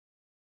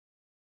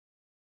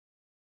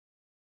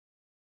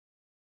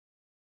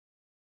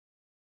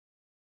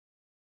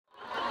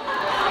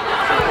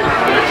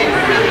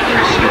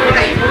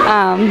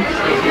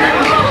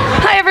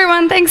Hi,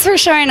 everyone. Thanks for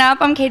showing up.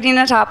 I'm Katie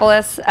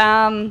Notopoulos.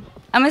 I'm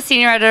a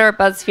senior editor at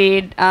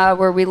BuzzFeed,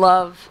 where we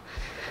love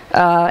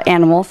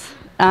animals,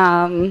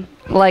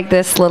 like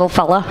this little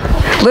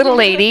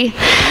lady.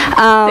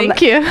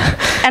 Thank you.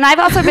 And I've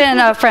also been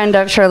a friend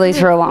of Shirley's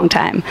for a long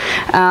time.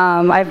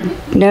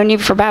 I've known you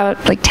for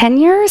about 10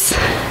 years.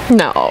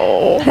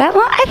 No. That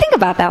long? I think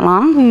about that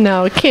long.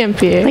 No, it can't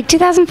be. Like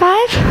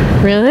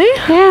 2005? Really?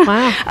 Yeah.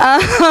 Wow.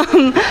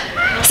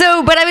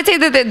 But I would say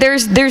that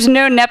there's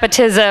no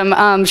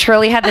nepotism.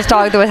 Shirley had this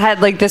dog that had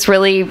this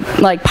really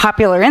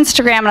popular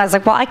Instagram, and I was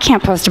like, well, I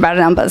can't post about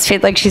it on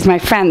BuzzFeed. She's my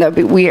friend. That would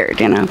be weird,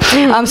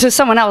 So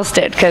someone else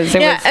did because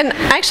and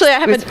actually,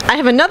 I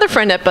have another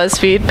friend at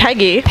BuzzFeed,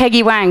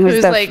 Peggy Wang,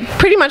 who's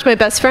pretty much my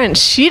best friend.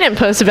 She didn't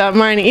post about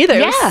Marnie either.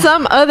 Yeah. It was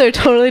some other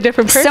totally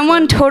different person.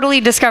 Someone totally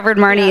discovered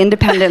Marnie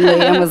independently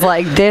and was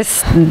like,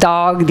 this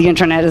dog the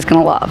internet is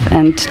gonna love,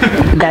 and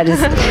that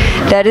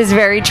is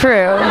very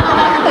true.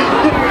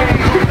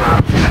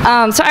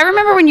 So I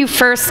remember when you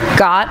first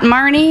got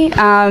Marnie,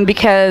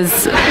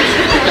 because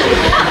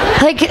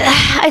I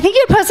think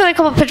you had posted a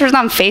couple pictures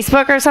on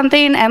Facebook or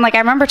something, and I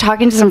remember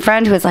talking to some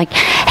friend who was like,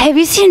 hey, have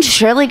you seen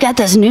Shirley got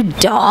this new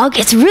dog?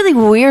 It's really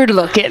weird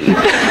looking.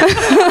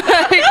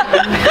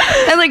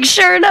 And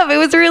sure enough, it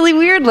was really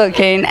weird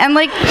looking. And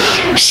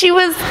she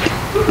was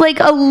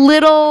a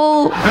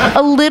little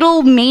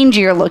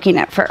mangier looking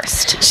at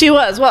first. She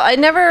was. Well, I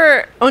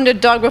never owned a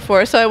dog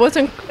before, so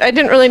I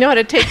didn't really know how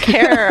to take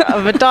care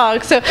of a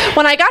dog. So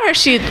when I got her,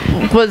 she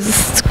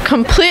was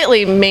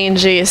completely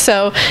mangy.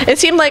 So it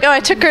seemed like, I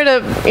took her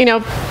to,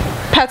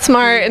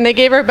 PetSmart, and they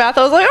gave her a bath.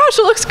 I was like, oh,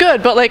 she looks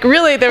good. But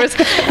really,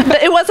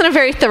 it wasn't a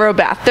very thorough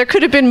bath. There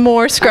could have been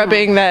more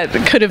scrubbing that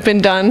could have been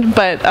done.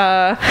 But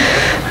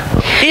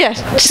yeah,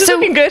 she's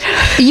looking good.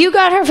 You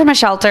got her from a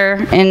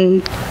shelter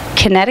in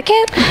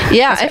Connecticut?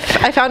 Yeah,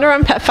 I found her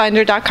on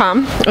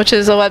petfinder.com, which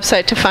is a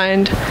website to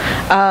find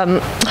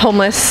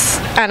homeless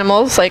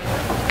animals like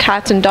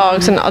cats and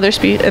dogs and other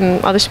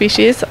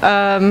species.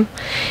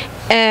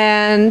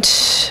 And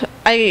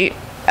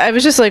I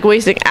was just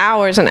wasting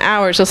hours and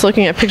hours just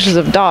looking at pictures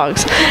of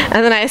dogs,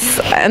 and then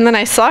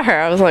I saw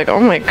her. I was like, oh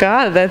my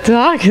god, that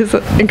dog is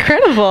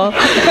incredible.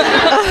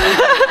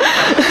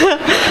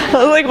 I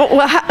was like,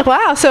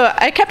 wow. So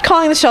I kept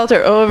calling the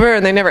shelter over,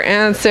 and they never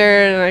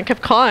answered, and I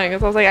kept calling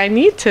because I was like, I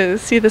need to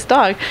see this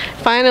dog.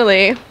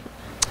 Finally,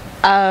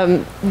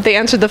 they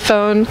answered the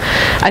phone.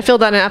 I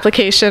filled out an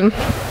application.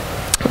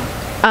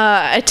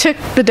 I took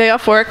the day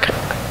off work.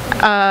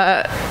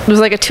 It was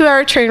a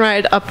 2-hour train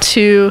ride up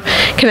to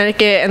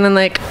Connecticut, and then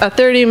a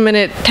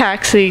 30-minute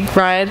taxi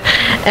ride,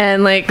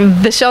 and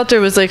the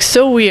shelter was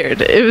so weird.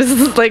 It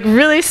was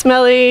really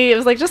smelly. It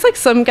was just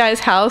some guy's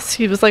house.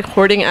 He was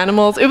hoarding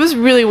animals. It was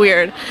really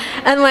weird.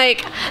 And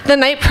the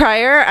night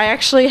prior, I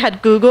actually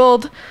had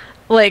Googled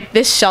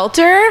this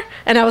shelter,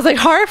 and I was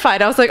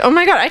horrified. I was like, oh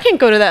my god, I can't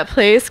go to that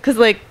place, because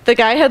the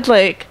guy had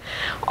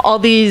all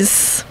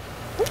these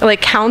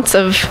counts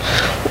of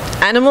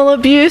animal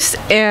abuse,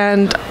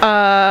 and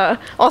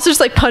also just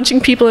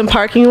punching people in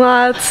parking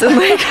lots, and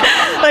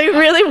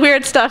really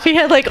weird stuff. He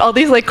had all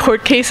these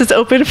court cases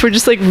open for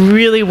just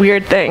really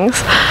weird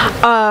things.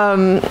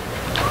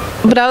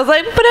 But I was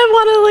like, but I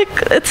want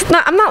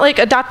to I'm not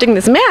adopting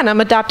this man,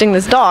 I'm adopting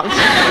this dog.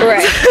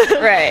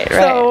 Right.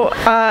 So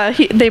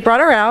they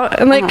brought her out,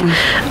 and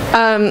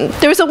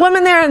there was a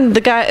woman there, and the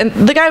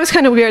guy was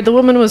kind of weird. The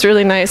woman was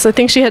really nice. I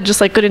think she had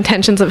just good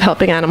intentions of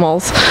helping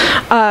animals.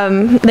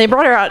 They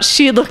brought her out.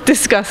 She looked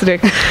disgusting.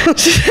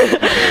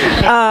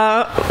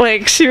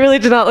 She really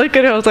did not look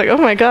good. I was like, oh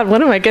my god,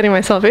 what am I getting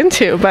myself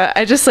into? But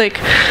I just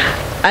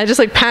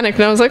panicked,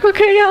 and I was like,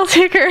 okay, yeah, I'll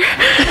take her.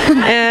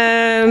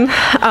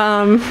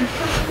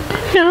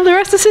 And the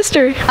rest is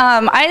history.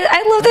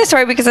 I love this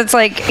story because it's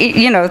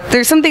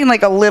there's something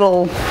a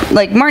little,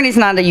 Marnie's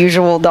not a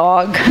usual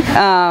dog.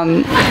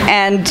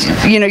 And,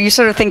 you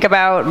sort of think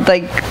about,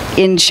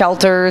 in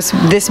shelters,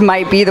 this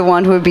might be the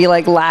one who would be,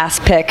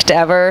 last picked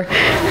ever.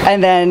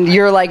 And then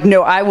you're like,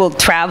 no, I will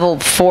travel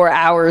 4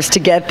 hours to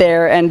get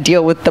there and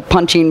deal with the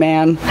punching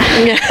man.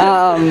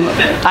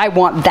 I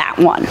want that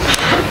one.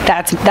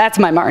 That's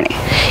my Marnie.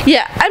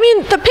 Yeah, I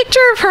mean, the picture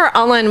of her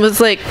online was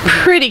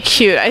pretty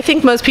cute. I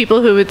think most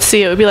people who would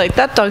see it would be like,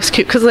 that dog's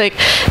cute, because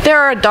there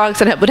are dogs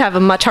that would have a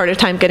much harder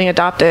time getting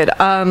adopted.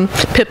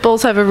 Pit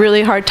bulls have a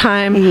really hard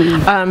time.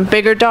 Mm-hmm.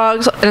 Bigger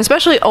dogs, and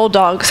especially old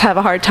dogs, have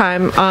a hard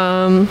time.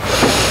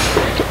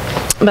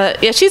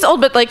 But yeah, she's old,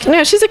 but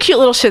she's a cute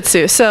little Shih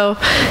Tzu, so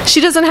she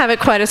doesn't have it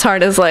quite as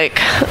hard as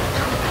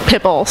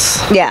pit bulls.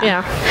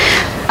 Yeah.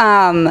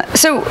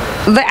 So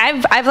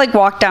I've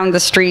walked down the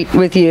street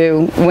with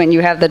you when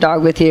you have the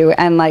dog with you,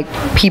 and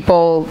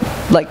people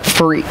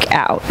freak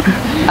out.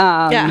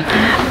 Yeah.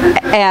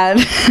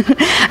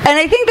 And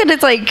I think that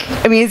it's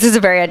this is a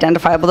very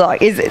identifiable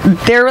dog. Is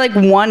there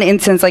one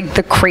instance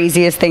the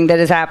craziest thing that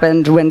has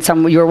happened when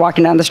you were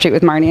walking down the street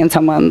with Marnie and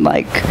someone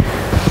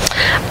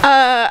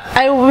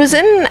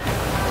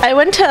I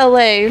went to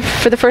LA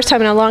for the first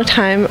time in a long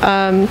time,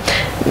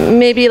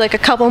 maybe a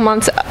couple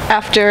months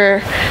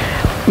after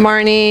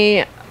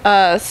Marnie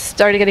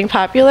started getting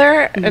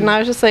popular, and I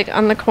was just like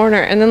on the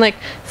corner, and then like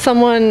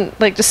someone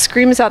like just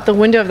screams out the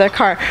window of their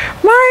car,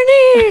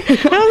 Marnie!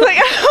 And I was like,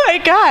 oh my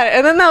god!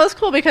 And then that was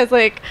cool because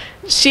like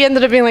she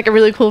ended up being like a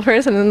really cool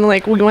person, and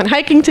like we went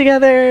hiking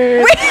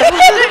together.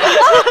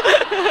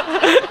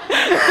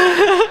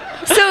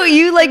 So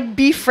you like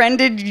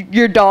befriended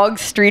your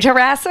dog's street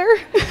harasser?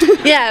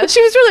 Yeah,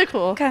 she was really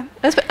cool. Okay.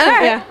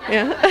 Yeah,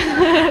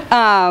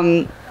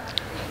 yeah.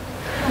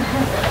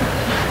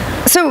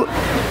 So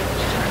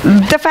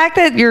the fact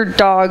that your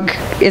dog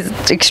is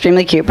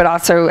extremely cute, but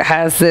also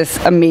has this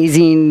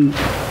amazing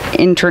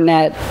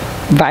internet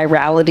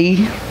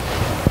virality,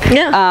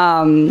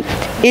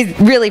 is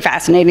really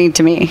fascinating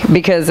to me,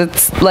 because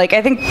it's like,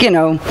 I think,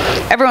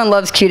 everyone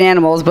loves cute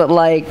animals, but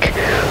like,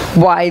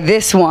 why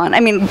this one? I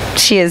mean,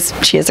 she is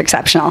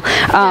exceptional.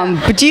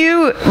 But do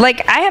you,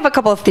 like, I have a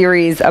couple of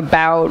theories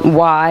about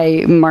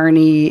why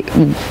Marnie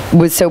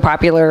was so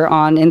popular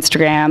on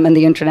Instagram and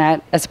the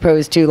internet as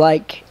opposed to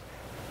like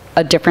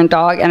a different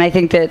dog, and I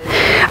think that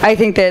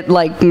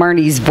like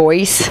Marnie's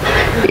voice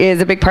is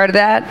a big part of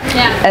that,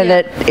 and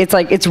that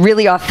it's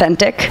really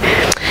authentic.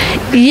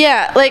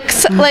 Yeah, like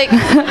like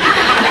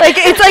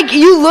it's like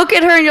you look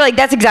at her and you're like,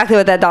 that's exactly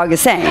what that dog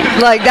is saying.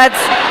 Like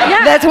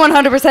that's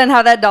 100%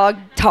 how that dog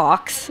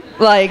talks.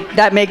 Like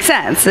that makes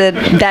sense.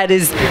 That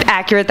is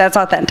accurate. That's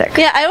authentic.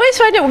 Yeah, I always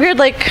find it weird.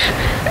 Like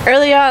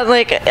early on,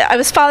 like I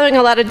was following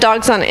a lot of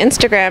dogs on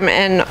Instagram,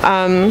 and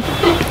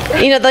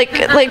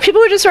like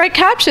people would just write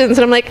captions,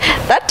 and I'm like,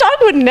 that dog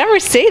would never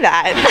say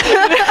that.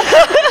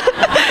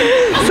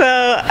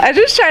 So I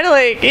just try to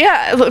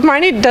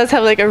Marnie does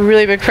have like a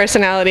really big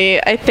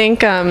personality. I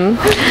think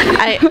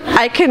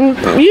I can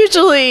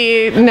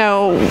usually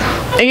know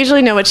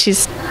what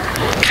she's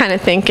kind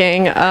of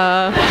thinking,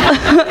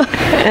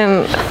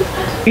 and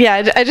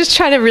yeah, I just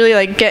try to really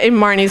like get in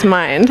Marnie's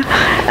mind.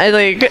 I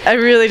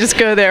really just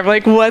go there. I'm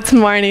like, what's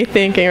Marnie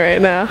thinking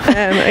right now?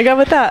 And I go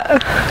with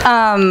that.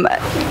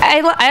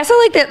 I also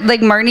like that,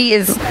 like Marnie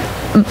is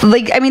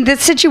like, I mean, the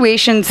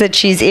situations that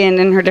she's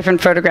in her different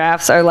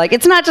photographs are like,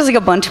 it's not just like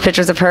a bunch of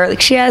pictures of her.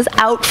 Like she has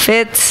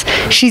outfits.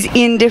 She's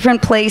in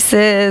different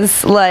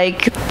places.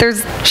 Like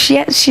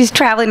she's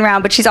traveling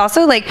around, but she's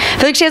also like, I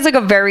feel like she has like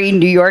a very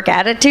New York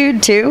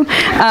attitude too.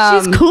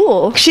 She's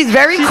cool. She's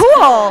very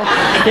cool.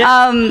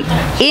 Yeah.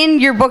 In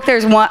your book,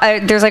 there's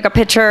like a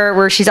picture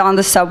where she's on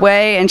the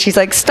subway and she's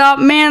like, "Stop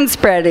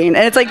manspreading," and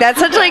it's like that's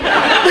such like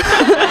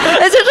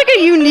that's such like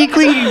a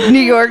uniquely New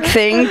York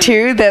thing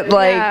too. That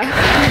like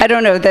I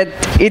don't know I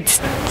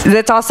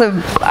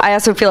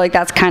also feel like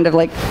that's kind of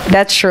like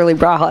that's Shirley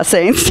Braha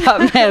saying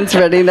 "Stop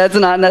manspreading." That's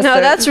not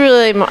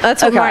necessarily. No,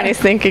 that's what Marnie's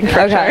thinking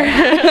for sure.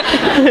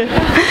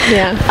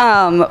 Yeah.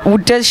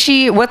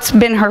 What's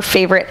been her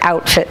favorite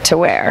outfit to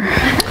wear?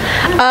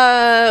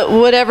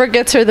 Whatever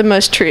gets her the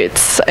most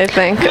treats, I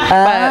think. But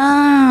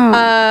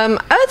I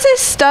would say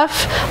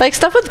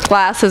stuff with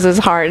glasses is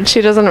hard.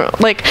 She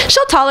doesn't like.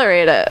 She'll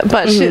tolerate it,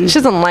 but she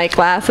doesn't like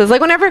glasses. Like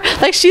whenever,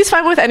 like she's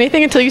fine with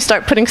anything until you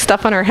start putting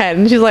stuff on her head,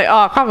 and she's like,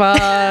 "Oh, come on."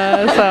 So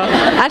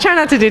I try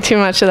not to do too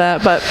much of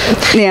that, but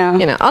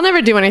yeah, I'll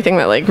never do anything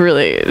that like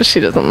really she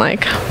doesn't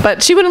like.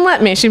 But she wouldn't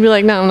let me. She'd be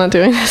like, "No, I'm not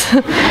doing this."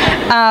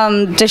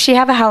 Does she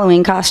have a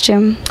Halloween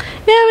costume?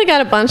 Yeah, we got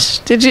a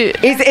bunch. Did you?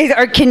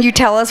 Or can you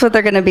tell us what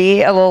they're going to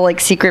be? A little like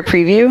secret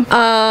preview.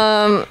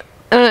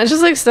 It's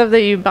just like stuff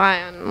that you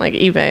buy on like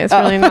eBay. It's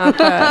really not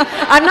that.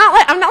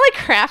 I'm not like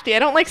crafty. I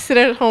don't like sit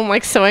at home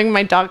like sewing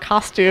my dog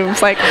costumes.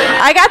 Like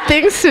I got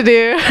things to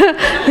do.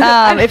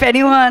 If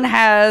anyone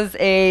has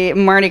a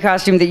Marnie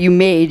costume that you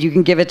made, you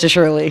can give it to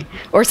Shirley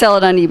or sell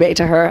it on eBay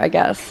to her, I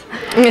guess.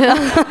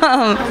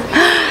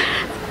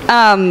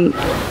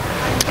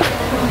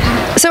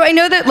 So I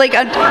know that like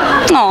hi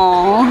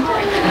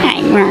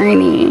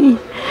Marnie.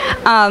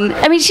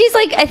 I mean, she's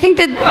like, I think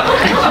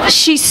that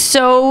she's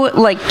so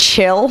like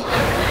chill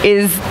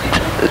is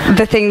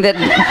the thing that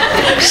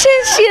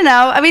she's,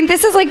 I mean,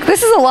 this is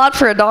a lot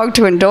for a dog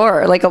to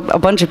endure, like a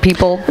bunch of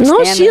people.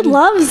 No, she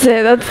loves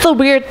it. That's the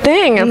weird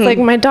thing. It's like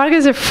my dog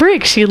is a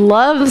freak. She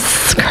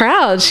loves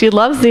crowds. She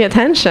loves the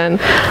attention.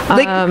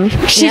 Like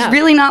she's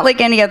really not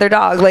like any other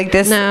dog. Like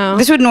this. No.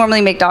 This would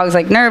normally make dogs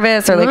like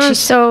nervous or like she's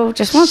so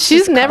just wants.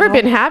 She's never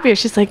been happier.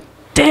 She's like,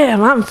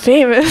 damn, I'm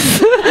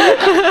famous.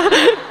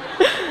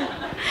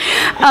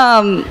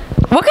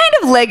 What kind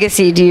of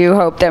legacy do you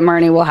hope that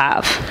Marnie will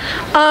have?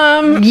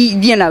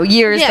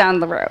 Years down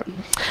the road.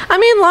 I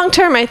mean, long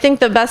term, I think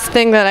the best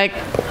thing that I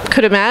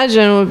could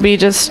imagine would be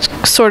just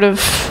sort of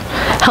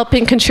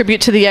helping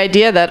contribute to the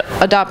idea that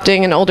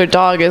adopting an older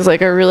dog is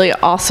like a really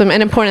awesome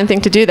and important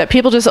thing to do, that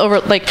people just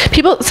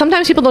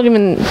sometimes people don't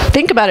even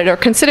think about it or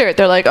consider it.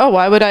 They're like, oh,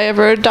 why would I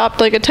ever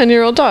adopt like a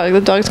 10-year-old dog? The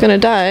dog's gonna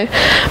die.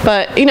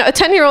 But a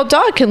 10-year-old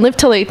dog can live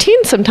till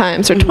 18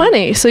 sometimes or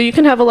 20, so you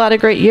can have a lot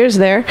of great years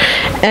there.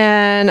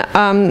 And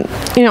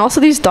also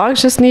these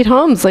dogs just need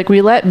homes. Like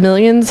we let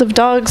millions of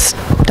dogs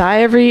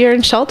die every year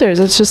in shelters.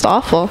 It's just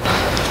awful.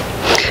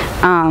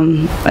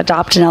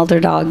 Adopt an elder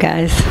dog,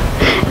 guys.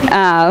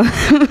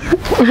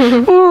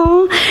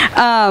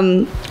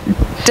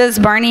 Does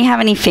Barney have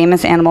any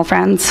famous animal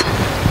friends?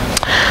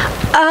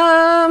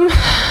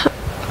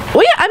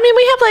 Well, yeah, I mean,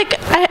 we have like,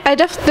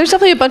 there's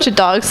definitely a bunch of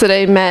dogs that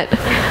I met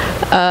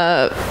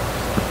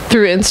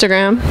through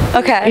Instagram.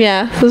 Okay.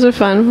 Yeah, those are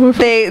fun.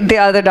 The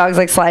other dogs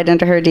like slide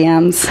into her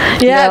DMs.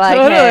 Yeah, like,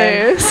 totally.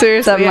 Hey,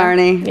 seriously. What's up,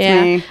 Marnie? It's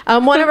Yeah. me.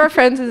 One of our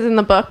friends is in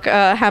the book,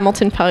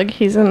 Hamilton Pug.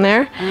 He's in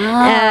there. Oh.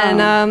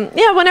 And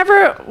yeah,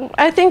 whenever,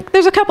 I think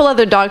there's a couple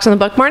other dogs in the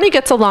book. Marnie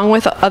gets along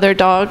with other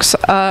dogs,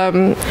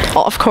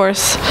 of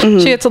course. Mm-hmm.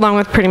 She gets along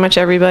with pretty much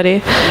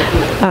everybody.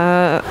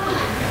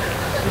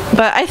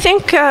 But I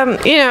think,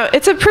 you know,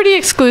 it's a pretty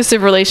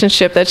exclusive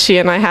relationship that she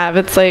and I have.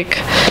 It's like,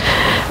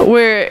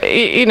 we're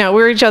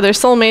each other's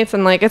soulmates,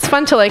 and like it's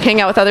fun to like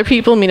hang out with other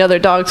people, meet other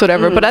dogs,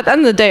 whatever. But at the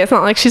end of the day, it's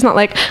not like she's not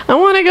like, I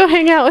want to go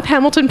hang out with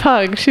Hamilton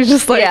Pug. She's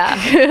just like, yeah.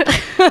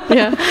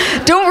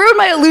 Don't ruin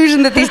my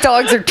illusion that these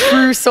dogs are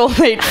true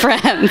soulmate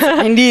friends.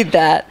 I need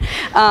that.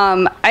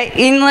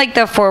 In like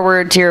the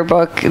foreword to your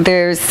book,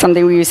 there's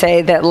something where you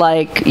say that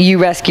like you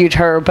rescued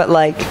her, but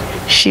like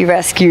she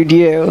rescued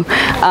you.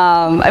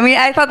 I mean,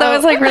 I thought that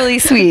was like really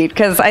sweet,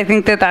 because I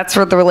think that that's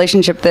what the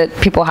relationship that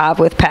people have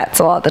with pets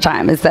a lot of the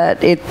time, is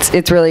that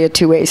it's really a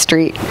two-way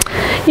street.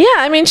 Yeah,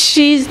 I mean,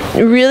 she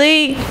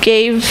really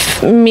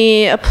gave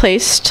me a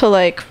place to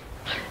like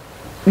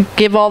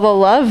give all the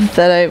love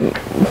that I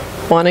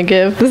want to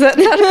give. Does that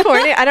sound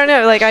corny? I don't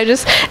know. Like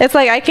it's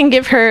like I can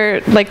give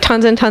her like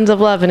tons and tons of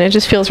love, and it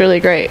just feels really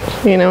great.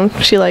 You know,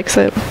 she likes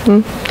it.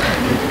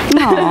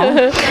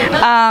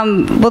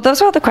 Well,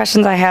 those are all the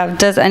questions I have.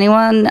 Does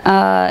anyone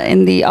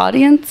in the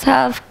audience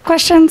have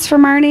questions for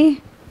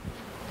Marnie?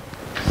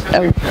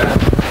 Oh.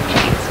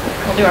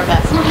 We'll do our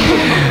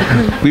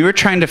best. We were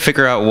trying to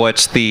figure out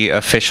what's the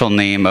official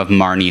name of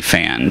Marnie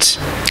fans.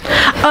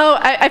 Oh,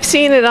 I've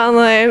seen it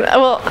online.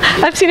 Well,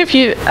 I've seen a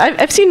few.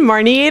 I've seen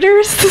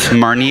Marnieators.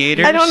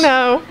 Marnieators? I don't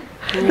know.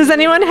 Does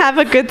anyone have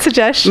a good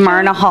suggestion?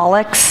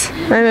 Marnaholics.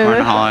 I don't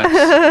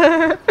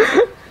know.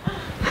 Marnaholics.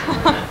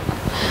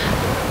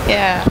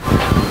 Yeah.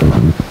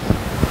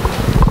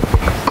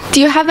 Do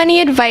you have any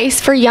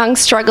advice for young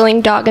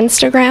struggling dog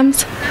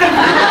Instagrams?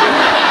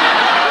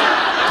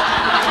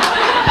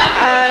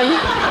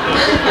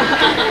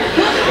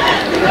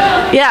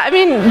 Yeah, I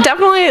mean,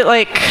 definitely,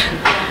 like,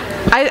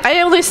 I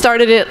only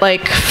started it,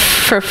 like,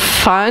 for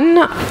fun,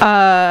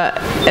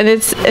 and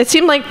it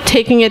seemed like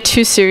taking it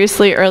too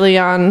seriously early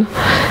on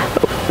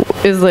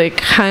is, like,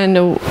 kind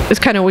of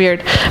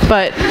weird,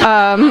 but,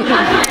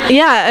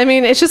 yeah, I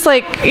mean, it's just,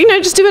 like, you know,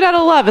 just do it out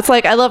of love. It's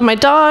like, I love my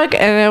dog,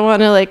 and I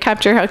want to, like,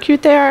 capture how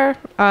cute they are.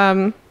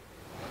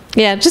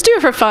 Yeah, just do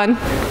it for fun,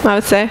 I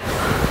would say.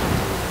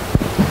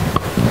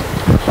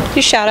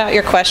 You shout out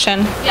your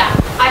question. Yeah,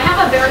 I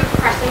have a very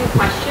pressing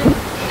question.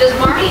 Does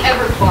Marnie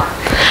ever bark?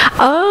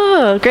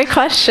 Oh, great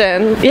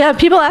question. Yeah,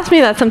 people ask me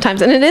that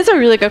sometimes, and it is a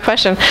really good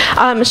question.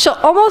 She'll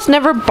almost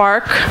never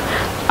bark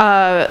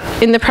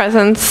in the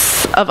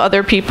presence of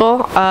other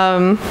people,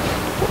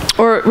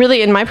 or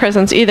really in my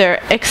presence either,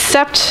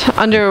 except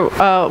under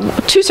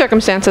two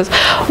circumstances.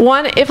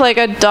 One, if like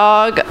a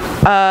dog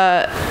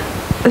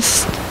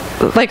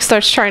like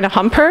starts trying to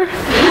hump her,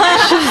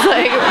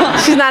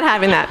 she's not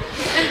having that.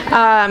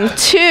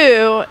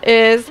 Two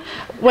is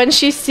when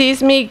she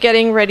sees me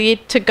getting ready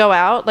to go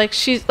out,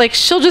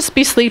 she'll just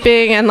be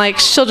sleeping, and like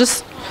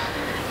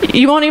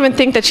you won't even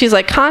think that she's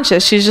like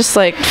conscious. She's just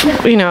like,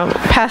 you know,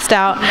 passed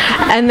out.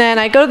 And then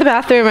I go to the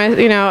bathroom,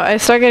 I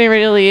start getting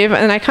ready to leave,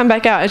 and I come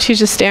back out, and she's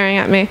just staring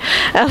at me,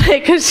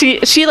 like, cause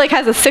she like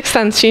has a sixth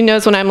sense. She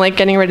knows when I'm like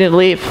getting ready to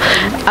leave.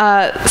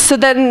 So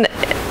then,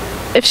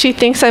 if she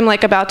thinks I'm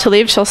like about to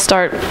leave, she'll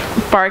start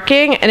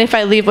barking, and if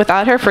I leave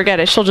without her, forget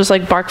it. She'll just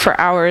like bark for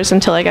hours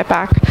until I get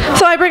back.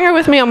 So I bring her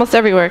with me almost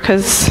everywhere,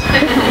 because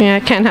yeah,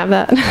 I can't have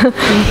that.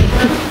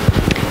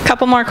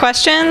 Couple more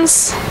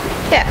questions.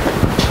 Yeah.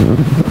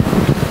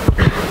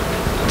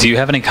 Do you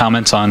have any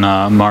comments on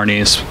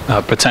Marnie's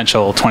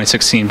potential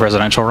 2016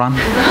 presidential run?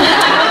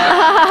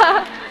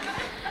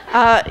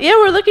 Yeah,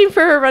 we're looking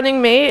for a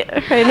running mate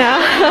right now.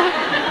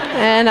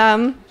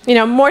 And you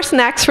know, more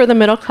snacks for the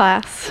middle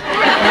class.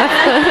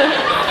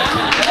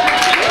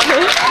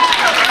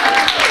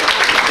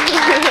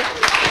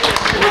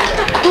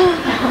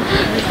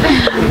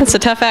 It's a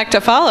tough act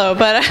to follow,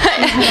 but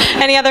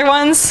any other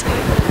ones?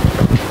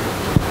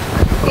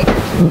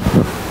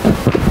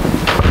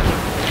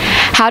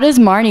 How does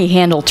Marnie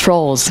handle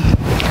trolls?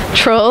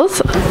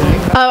 Trolls?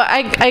 Oh,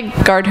 I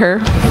guard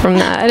her from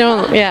that. I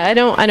don't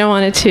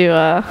want it to,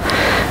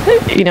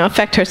 you know,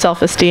 affect her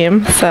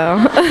self-esteem. So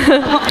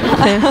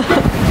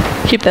yeah.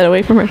 Keep that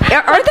away from her.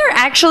 Are there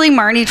actually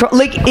Marnie trolls?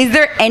 Like, is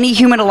there any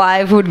human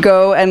alive who would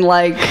go and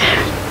like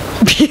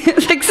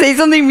like say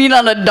something mean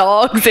on a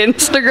dog's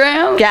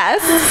Instagram?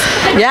 Yes.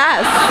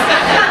 Yes.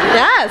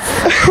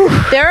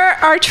 Yes. There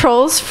are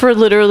trolls for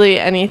literally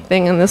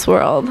anything in this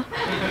world.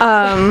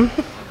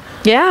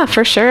 Yeah,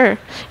 for sure.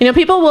 You know,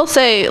 people will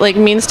say like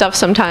mean stuff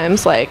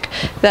sometimes, like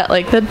that,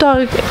 like the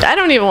dog. I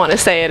don't even want to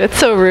say it. It's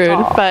so rude.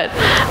 Aww. But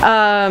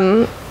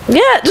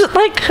yeah, just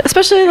like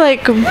especially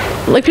like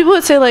people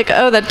would say like,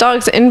 oh, that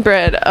dog's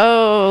inbred.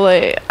 Oh,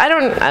 like I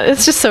don't.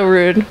 It's just so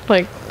rude.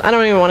 Like I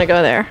don't even want to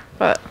go there.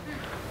 But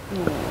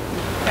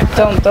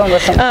Don't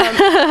listen.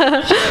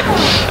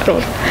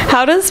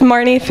 How does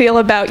Marnie feel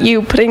about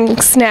you putting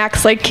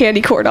snacks like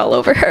candy corn all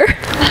over her?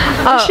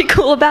 Is she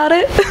cool about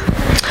it?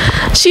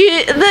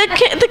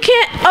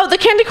 The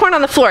candy corn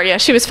on the floor. Yeah,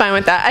 she was fine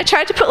with that. I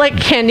tried to put like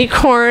candy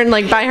corn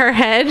like by her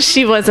head.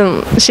 She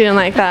didn't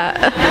like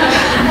that.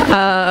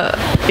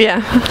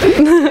 Yeah.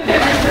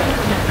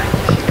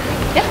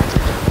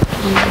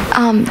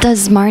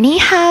 Does Marnie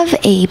have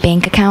a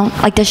bank account?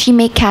 Like, does she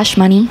make cash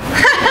money?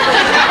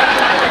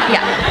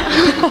 Yeah.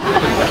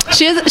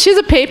 She has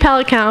a PayPal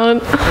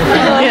account.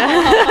 Yeah.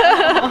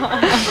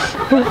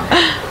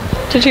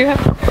 Did you have?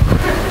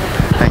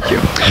 Thank you.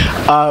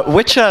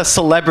 Which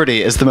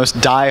celebrity is the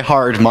most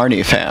die-hard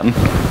Marnie fan?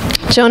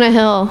 Jonah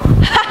Hill.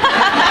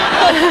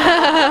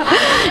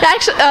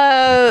 Actually,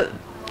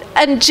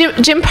 and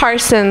Jim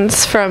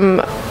Parsons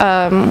from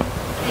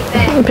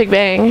Big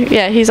Bang.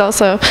 Yeah, he's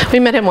also. We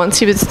met him once.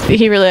 He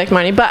really liked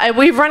Marnie. But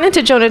we've run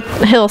into Jonah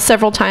Hill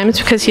several times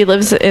because he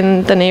lives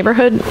in the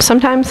neighborhood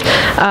sometimes,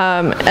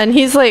 and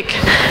he's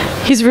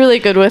really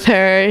good with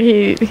her.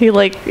 He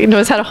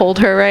knows how to hold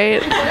her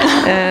right,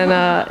 and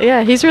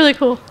yeah, he's really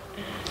cool.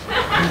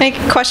 Any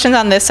questions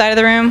on this side of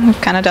the room? We've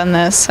kind of done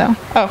this, so.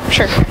 Oh,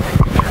 sure.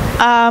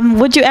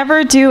 Would you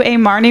ever do a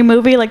Marnie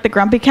movie like the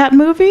Grumpy Cat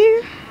movie?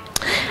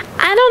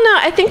 I don't know.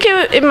 I think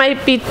it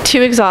might be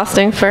too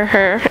exhausting for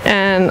her,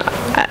 and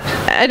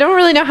I don't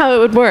really know how it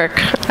would work.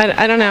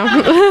 I don't know.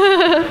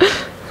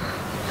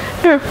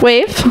 Here,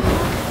 wave.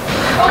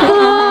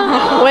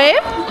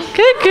 Wave.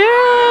 Good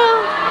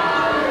girl.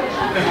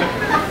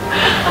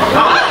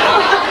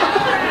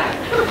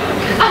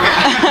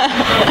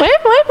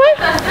 Wave, wave, wave.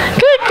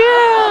 Good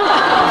girl.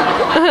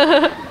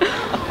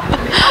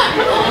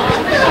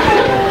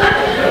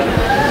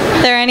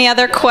 Are there any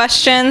other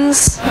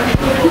questions?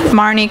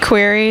 Marnie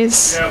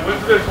queries? Yeah,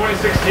 when's the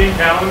 2016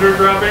 calendar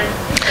dropping?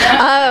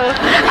 Oh,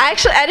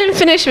 actually, I didn't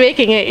finish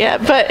making it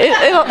yet, but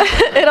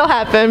it'll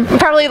happen.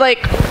 Probably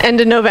like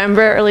end of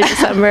November, early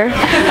December.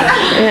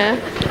 Yeah.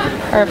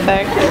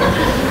 Perfect.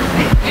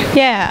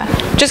 Yeah.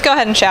 Just go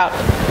ahead and shout.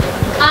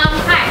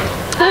 Hi.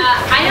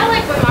 I know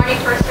like when Marnie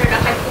first started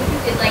up, I think you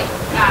did like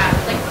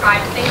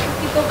private things with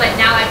people, but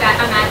now I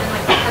imagine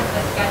like because of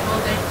the schedule,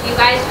 do you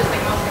guys just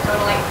like mostly go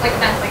to like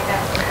events like that?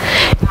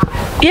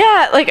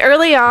 Yeah, like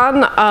early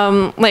on,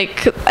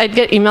 like I'd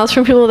get emails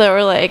from people that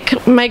were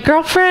like, my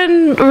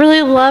girlfriend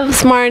really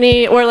loves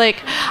Marnie, or like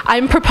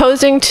I'm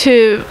proposing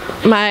to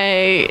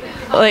my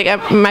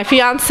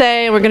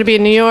fiance, and we're gonna be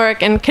in New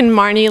York, and can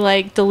Marnie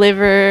like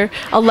deliver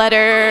a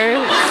letter?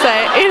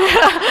 Say,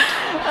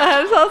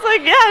 so I was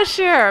like, yeah,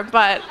 sure,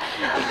 but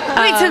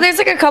wait, so there's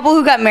like a couple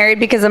who got married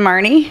because of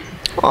Marnie?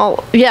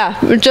 Oh, yeah,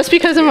 just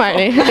because of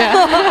Marnie.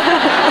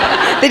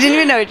 Yeah. They didn't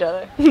even know each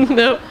other.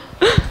 Nope.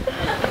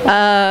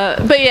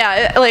 But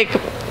yeah, like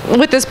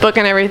with this book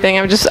and everything,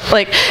 I'm just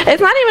like,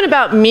 it's not even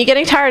about me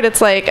getting tired.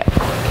 It's like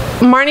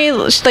Marnie,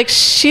 like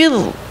she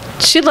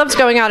loves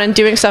going out and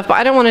doing stuff, but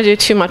I don't want to do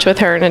too much with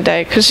her in a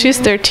day because she's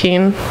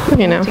 13.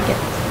 You know,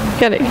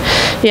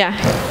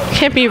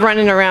 can't be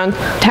running around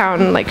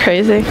town like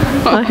crazy.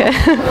 Okay.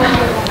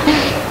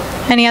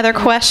 Any other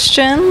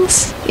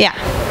questions? Yeah.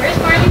 Where's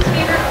Marnie's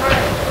favorite part?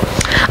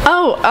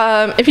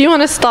 Oh, if you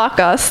want to stalk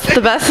us,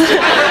 the best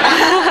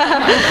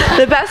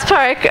the best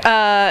park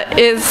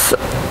is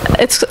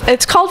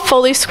it's called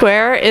Foley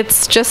Square.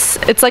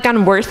 It's like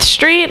on Worth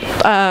Street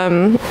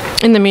in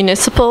the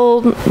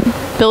municipal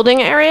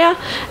building area,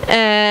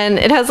 and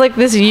it has like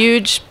this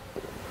huge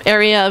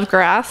area of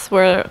grass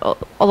where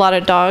a lot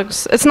of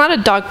dogs. It's not a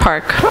dog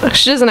park.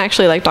 She doesn't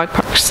actually like dog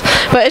parks,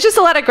 but it's just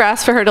a lot of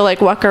grass for her to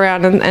like walk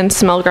around and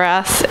smell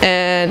grass,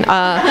 and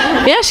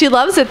yeah, she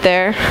loves it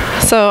there.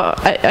 So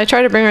I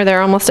try to bring her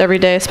there almost every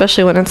day,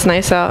 especially when it's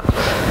nice out.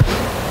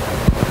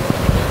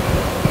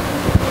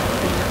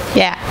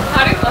 Yeah.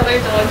 How do other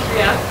dogs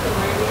react to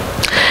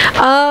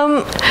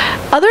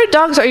Marnie? Other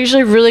dogs are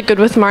usually really good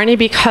with Marnie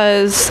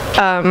because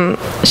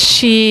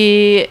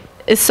she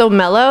is so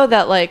mellow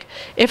that like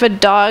if a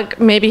dog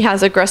maybe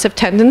has aggressive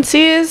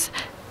tendencies,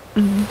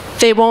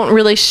 they won't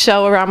really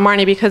show around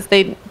Marnie because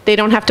they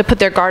don't have to put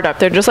their guard up.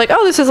 They're just like,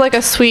 oh, this is like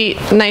a sweet,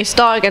 nice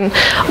dog, and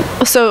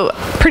so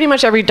pretty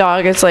much every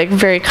dog is like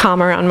very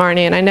calm around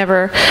Marnie, and I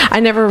never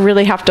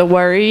really have to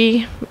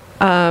worry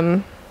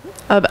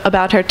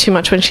about her too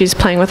much when she's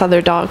playing with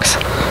other dogs.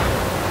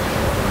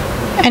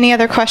 Any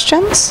other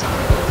questions?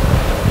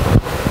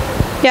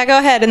 Yeah, go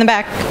ahead in the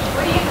back.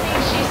 What do you think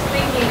she's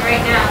thinking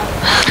right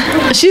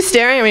now? She's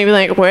staring at me, be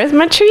like, "Where's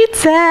my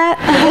treats at?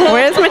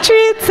 Where's my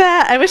treats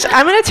at?" I'm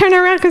gonna turn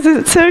around because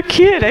it's so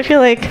cute. I feel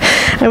like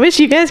I wish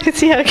you guys could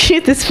see how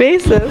cute this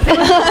face is.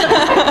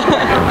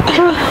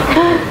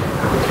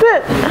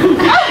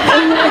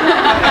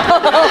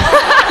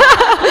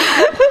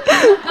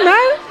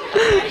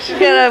 You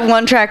got a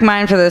one-track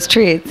mind for those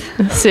treats.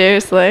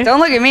 Seriously. Don't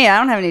look at me. I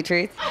don't have any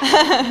treats.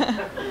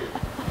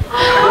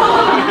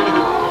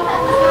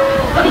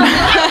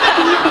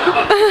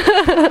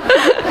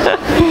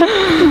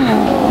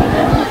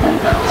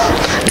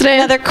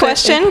 Another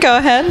question? Go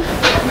ahead.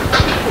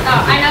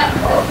 Oh, I know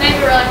this may be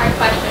a really hard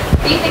question.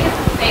 Do you think it's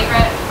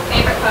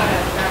favorite photos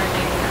you've ever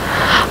taken?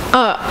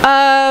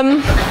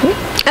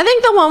 I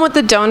think the one with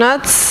the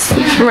donuts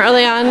from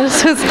early on,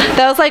 because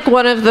that was like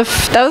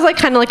that was like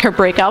kind of like her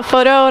breakout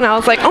photo, and I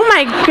was like, oh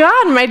my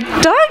god, my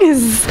dog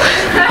is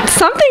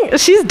something,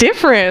 she's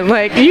different.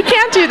 Like, you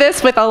can't do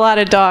this with a lot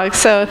of dogs.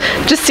 So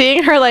just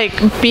seeing her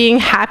like being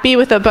happy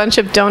with a bunch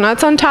of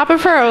donuts on top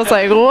of her, I was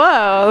like,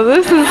 whoa,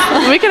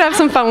 we could have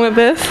some fun with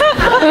this.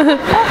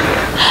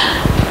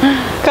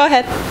 Go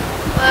ahead.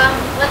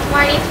 What's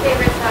Marnie's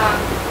favorite song?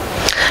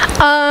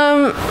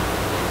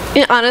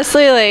 Yeah,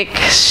 honestly, like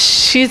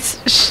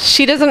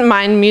she doesn't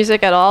mind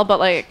music at all, but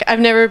like I've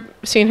never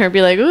seen her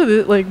be like,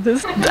 ooh, like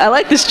this, I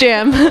like this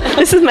jam.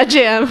 This is my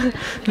jam.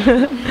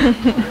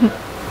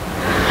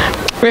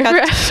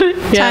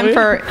 Time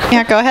for,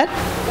 yeah, go ahead.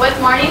 What's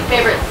Marnie's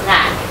favorite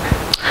snack?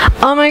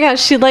 Oh my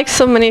gosh, she likes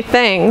so many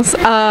things.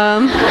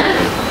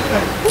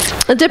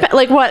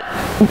 Like what?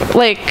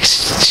 Like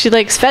she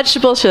likes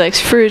vegetables, she likes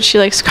fruit, she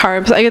likes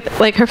carbs.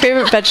 Like her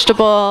favorite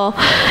vegetable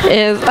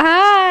is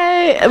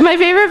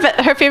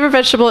her favorite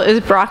vegetable is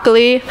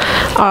broccoli.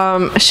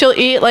 She'll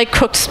eat like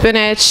cooked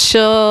spinach. She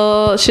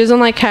doesn't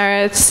like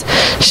carrots.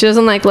 She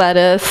doesn't like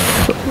lettuce.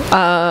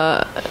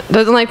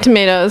 Doesn't like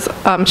tomatoes.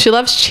 She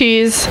loves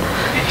cheese.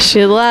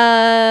 She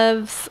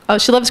loves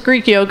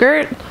Greek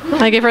yogurt.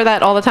 I give her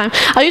that all the time.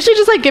 I usually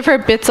just like give her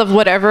bits of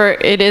whatever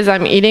it is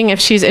I'm eating if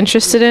she's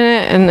interested in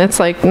it, and it's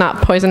like not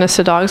poisonous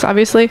to dogs,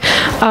 obviously.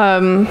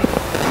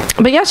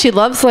 But yeah, she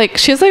has like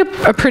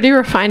a pretty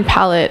refined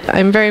palate.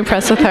 I'm very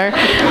impressed with her,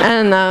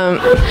 and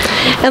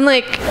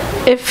like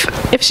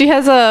if she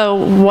has a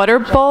water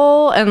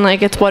bowl and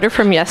like it's water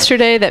from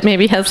yesterday that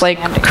maybe has like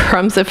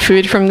crumbs of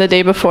food from the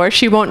day before,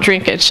 she won't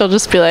drink it. She'll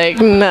just be like,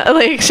 no,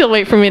 like she'll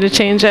wait for me to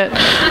change it.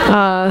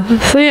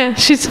 So yeah,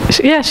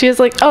 she is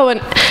like, oh,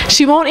 and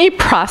she won't eat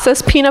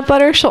processed peanut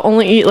butter. She'll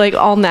only eat like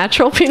all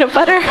natural peanut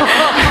butter.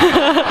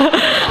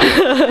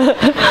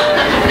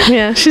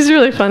 Yeah, she's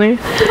really funny.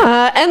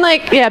 And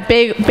like, yeah,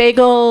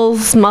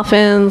 bagels,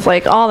 muffins,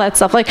 like all that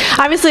stuff. Like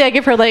obviously I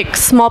give her like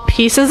small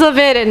pieces of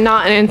it and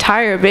not an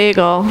entire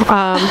bagel.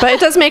 But it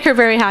does make her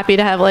very happy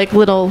to have like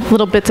little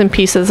bits and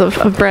pieces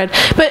of bread.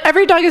 But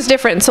every dog is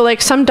different. So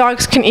like some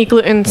dogs can eat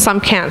gluten,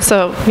 some can't.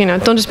 So, you know,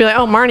 don't just be like,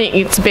 oh, Marnie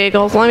eats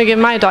bagels, let me give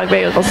my dog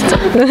bagels.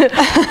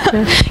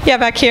 Yeah,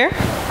 back here.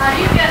 How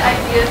do you get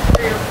ideas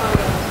for your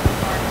photos?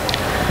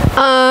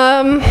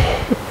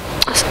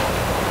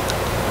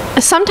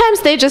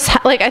 Sometimes they just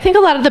like, I think a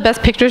lot of the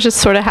best pictures just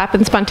sort of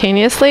happen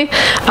spontaneously,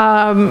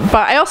 but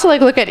I also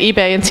like look at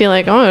eBay and see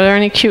like, oh, are there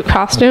any cute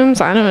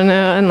costumes? I don't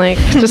know, and like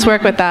just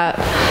work with that.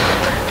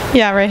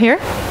 Yeah, right here.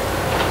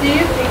 Do you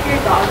take your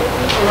dog with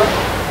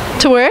you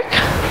to work?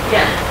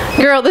 Yeah.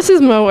 Girl, this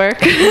is my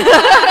work.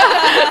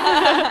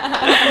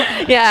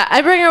 Yeah,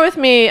 I bring her with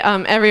me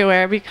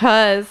everywhere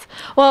because,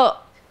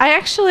 well, I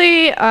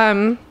actually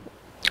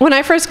when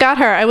I first got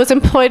her, I was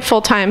employed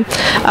full time.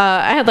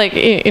 I had like,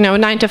 you know, a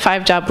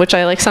 9-to-5 job, which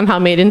I like somehow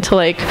made into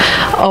like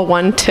a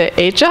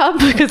 1-to-8 job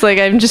because like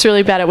I'm just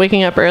really bad at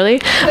waking up early.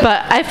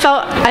 But I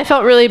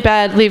felt really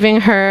bad leaving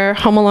her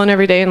home alone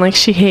every day, and like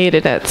she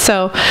hated it.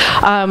 So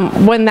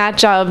when that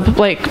job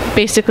like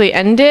basically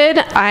ended,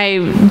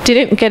 I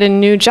didn't get a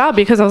new job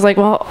because I was like,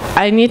 well,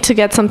 I need to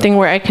get something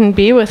where I can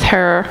be with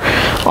her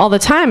all the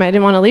time. I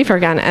didn't want to leave her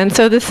again. And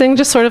so this thing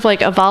just sort of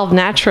like evolved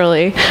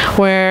naturally,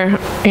 where,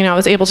 you know, I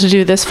was able to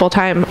do this full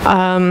time,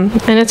 and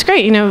it's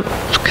great, you know,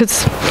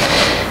 because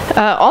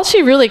all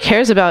she really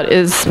cares about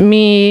is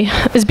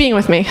being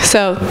with me.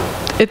 So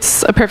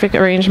it's a perfect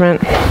arrangement.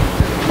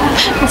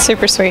 That's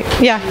super sweet.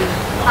 Yeah. Do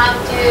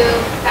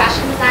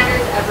fashion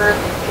designers ever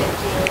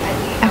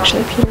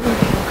Actually, Peter.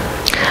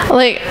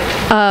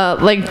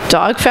 Like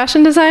dog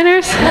fashion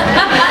designers?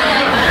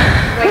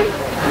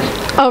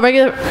 Oh,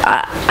 regular.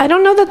 I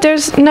don't know that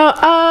there's no.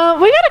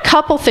 We got a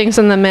couple things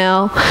in the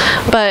mail,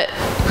 but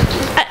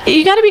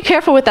you got to be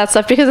careful with that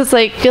stuff because it's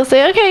like you'll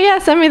say, okay, yeah,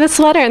 send me the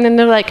sweater, and then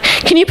they're like,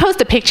 can you post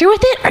a picture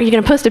with it? Are you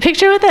gonna post a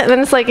picture with it? And then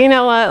it's like, you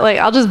know what? Like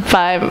I'll just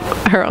buy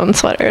her own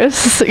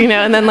sweaters, you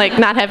know, and then like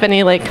not have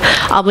any like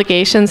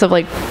obligations of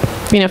like,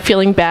 you know,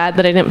 feeling bad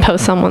that I didn't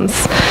post someone's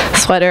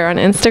sweater on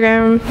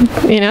Instagram,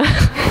 you know.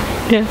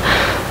 Yeah.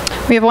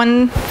 We have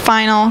one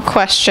final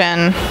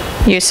question,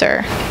 you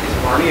sir.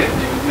 Marnie a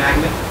dude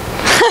magnet?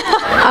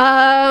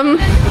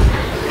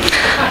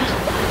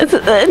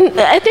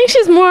 I think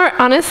she's more,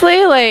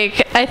 honestly,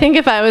 like, I think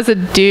if I was a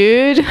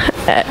dude,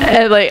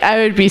 like, I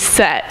would be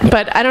set.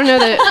 But I don't know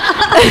that,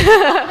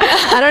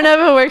 I don't know if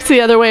it works the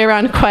other way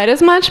around quite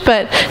as much.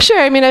 But sure,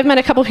 I mean, I've met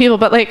a couple people,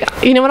 but like,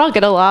 you know what I'll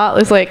get a lot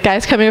is like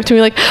guys coming up to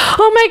me like,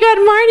 oh my God,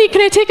 Marnie,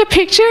 can I take a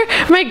picture?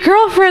 My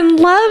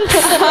girlfriend loves.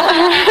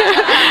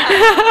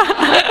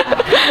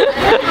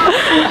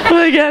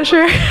 Well, yeah,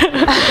 sure.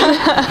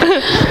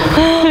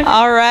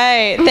 All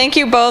right. Thank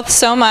you both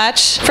so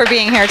much for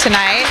being here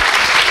tonight.